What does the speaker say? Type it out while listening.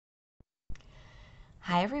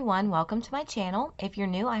Hi everyone, welcome to my channel. If you're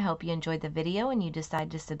new, I hope you enjoyed the video and you decide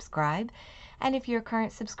to subscribe. And if you're a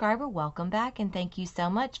current subscriber, welcome back and thank you so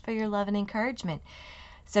much for your love and encouragement.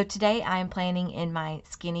 So today I am planning in my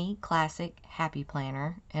Skinny Classic Happy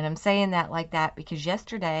Planner. And I'm saying that like that because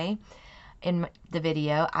yesterday in the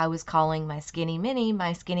video I was calling my Skinny Mini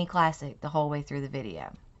my Skinny Classic the whole way through the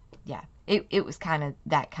video. Yeah, it was kind of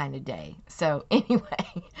that kind of day. So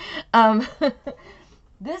anyway,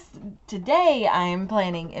 today I am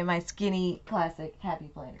planning in my Skinny Classic Happy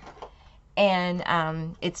Planner. And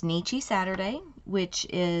it's NichiSaturday, which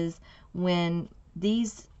is when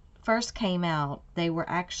these first came out, they were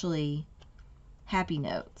actually happy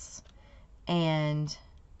notes. And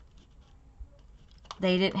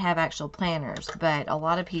they didn't have actual planners, but a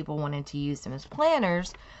lot of people wanted to use them as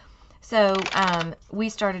planners. So we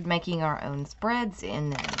started making our own spreads in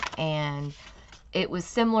them, and it was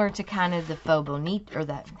similar to kind of the Fobonichi or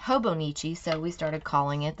that Hobonichi, so we started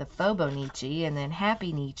calling it the Fobonichi and then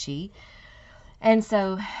Happy Nichi. And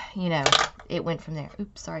so, you know, it went from there.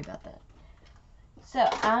 Oops, sorry about that. So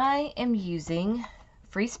I am using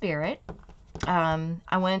Free Spirit.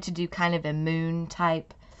 I wanted to do kind of a moon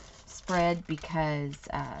type spread because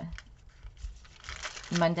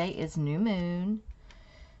Monday is new moon.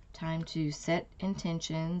 Time to set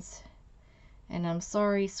intentions. And I'm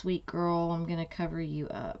sorry, sweet girl, I'm going to cover you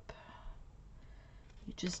up.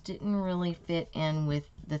 You just didn't really fit in with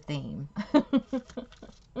the theme.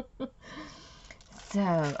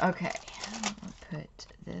 So, okay. I'll put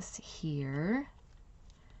this here.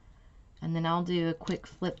 And then I'll do a quick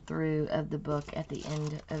flip through of the book at the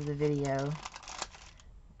end of the video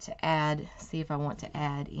to add, see if I want to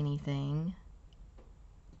add anything.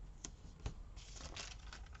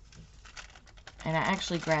 And I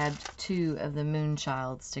actually grabbed 2 of the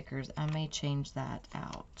Moonchild stickers. I may change that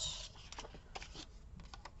out.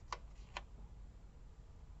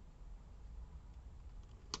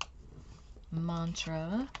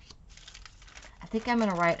 Mantra. I think I'm going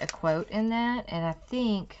to write a quote in that, and I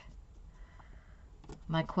think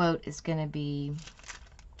my quote is going to be,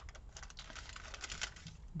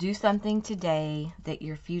 do something today that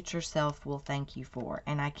your future self will thank you for.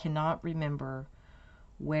 And I cannot remember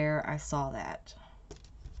where I saw that,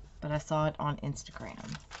 but I saw it on Instagram.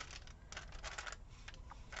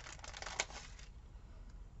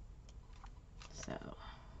 So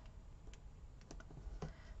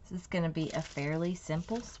this is going to be a fairly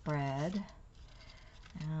simple spread.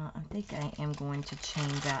 I think I am going to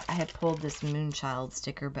change that. I had pulled this Moonchild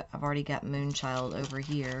sticker, but I've already got Moonchild over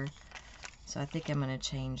here, so I think I'm going to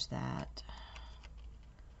change that.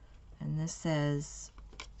 And this says,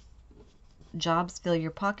 jobs fill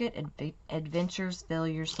your pocket, adventures fill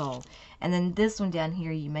your soul. And then this one down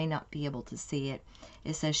here, you may not be able to see it.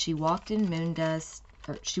 It says she walked in moon dust,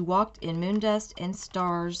 and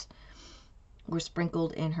stars were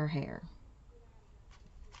sprinkled in her hair.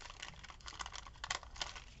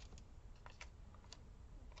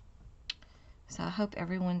 So I hope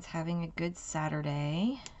everyone's having a good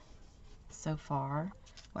Saturday so far.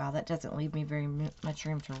 Wow, that doesn't leave me very much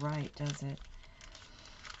room to write, does it?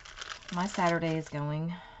 My Saturday is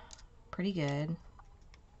going pretty good.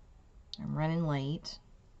 I'm running late,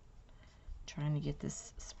 trying to get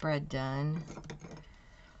this spread done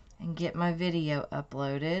and get my video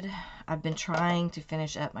uploaded. I've been trying to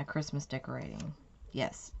finish up my Christmas decorating.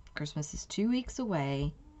 Yes, Christmas is 2 weeks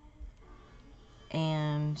away,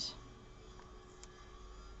 and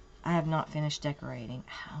I have not finished decorating.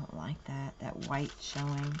 I don't like that white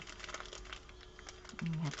showing.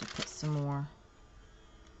 I have to put some more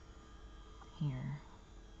here.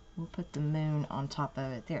 We'll put the moon on top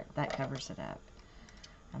of it. There, that covers it up.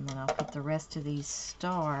 And then I'll put the rest of these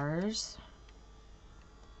stars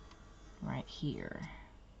right here.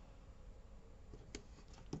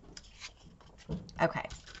 Okay,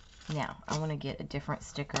 now I want to get a different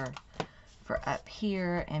sticker for up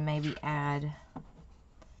here and maybe add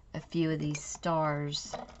a few of these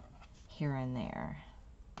stars here and there.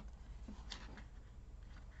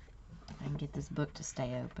 I can get this book to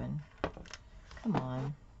stay open. Come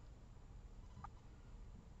on.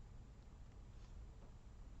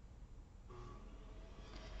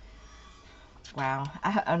 Wow,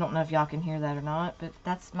 I don't know if y'all can hear that or not, but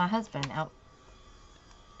that's my husband out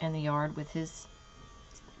in the yard with his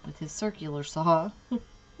circular saw.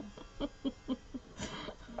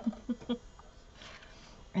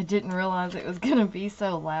 I didn't realize it was going to be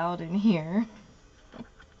so loud in here.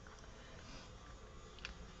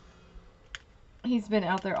 He's been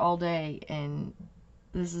out there all day, and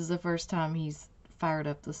this is the first time he's fired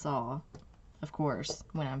up the saw, of course,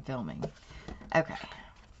 when I'm filming. Okay.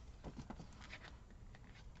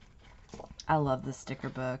 I love the sticker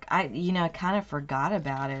book. I kind of forgot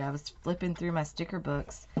about it. I was flipping through my sticker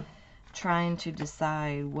books trying to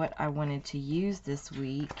decide what I wanted to use this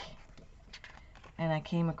week. And I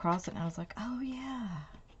came across it and I was like, oh yeah,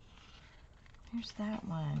 here's that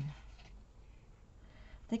one.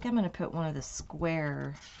 I think I'm going to put one of the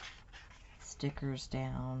square stickers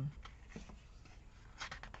down,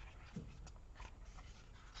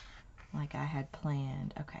 like I had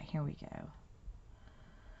planned. Okay, here we go.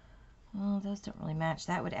 Well, those don't really match.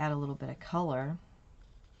 That would add a little bit of color.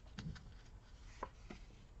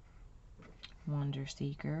 Wonder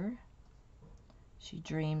Seeker. She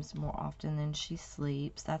dreams more often than she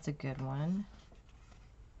sleeps. That's a good one.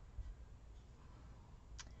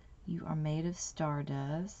 You are made of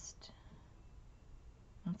stardust.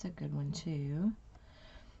 That's a good one too.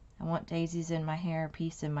 I want daisies in my hair,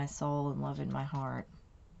 peace in my soul, and love in my heart.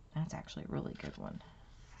 That's actually a really good one.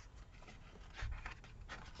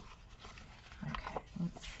 Okay,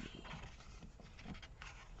 let's see.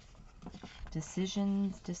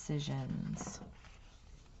 Decisions, decisions.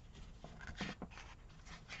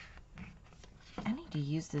 I need to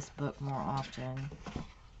use this book more often.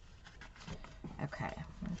 Okay,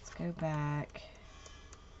 let's go back.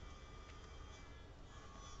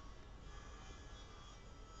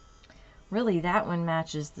 Really, that one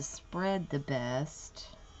matches the spread the best.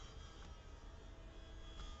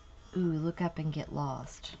 Ooh, look up and get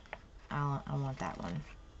lost. I want that one.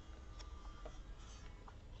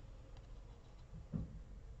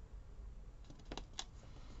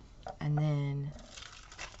 And then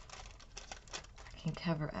I can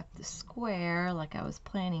cover up the square like I was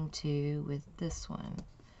planning to with this one. It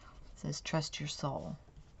says trust your soul.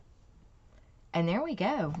 And there we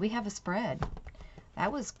go. We have a spread.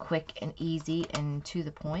 That was quick and easy and to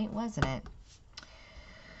the point, wasn't it?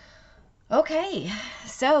 Okay,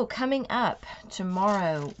 so coming up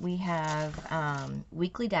tomorrow we have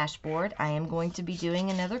weekly dashboard. I am going to be doing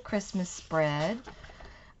another Christmas spread.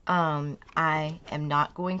 I am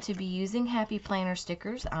not going to be using Happy Planner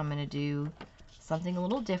stickers. I'm going to do something a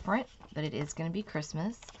little different, but it is going to be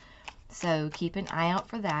Christmas. So keep an eye out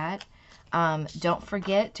for that. Don't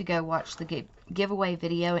forget to go watch the giveaway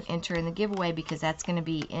video and enter in the giveaway, because that's going to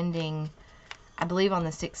be ending, I believe, on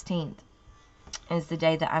the 16th is the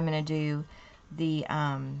day that I'm going to do the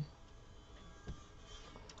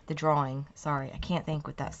drawing. Sorry, I can't think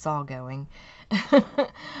with that saw going.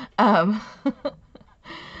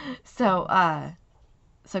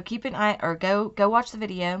 So keep an eye, or go watch the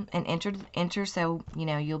video and enter so you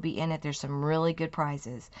know you'll be in it. There's some really good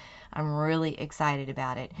prizes. I'm really excited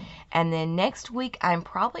about it. And then next week I'm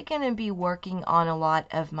probably going to be working on a lot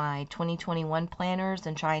of my 2021 planners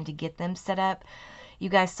and trying to get them set up. You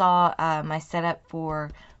guys saw my setup for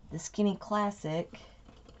the Skinny Classic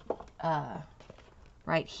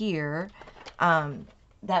right here.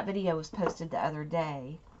 That video was posted the other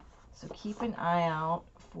day. So keep an eye out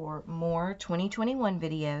for more 2021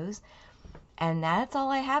 videos. And that's all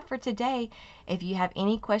I have for today. If you have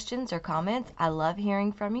any questions or comments, I love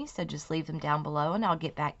hearing from you, so just leave them down below and I'll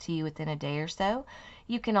get back to you within a day or so.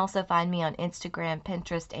 You can also find me on Instagram,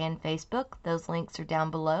 Pinterest, and Facebook. Those links are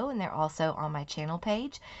down below and they're also on my channel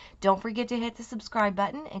page. Don't forget to hit the subscribe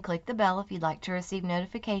button and click the bell if you'd like to receive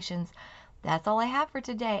notifications. That's all I have for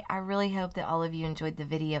today. I really hope that all of you enjoyed the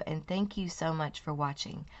video, and thank you so much for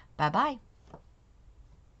watching. Bye-bye.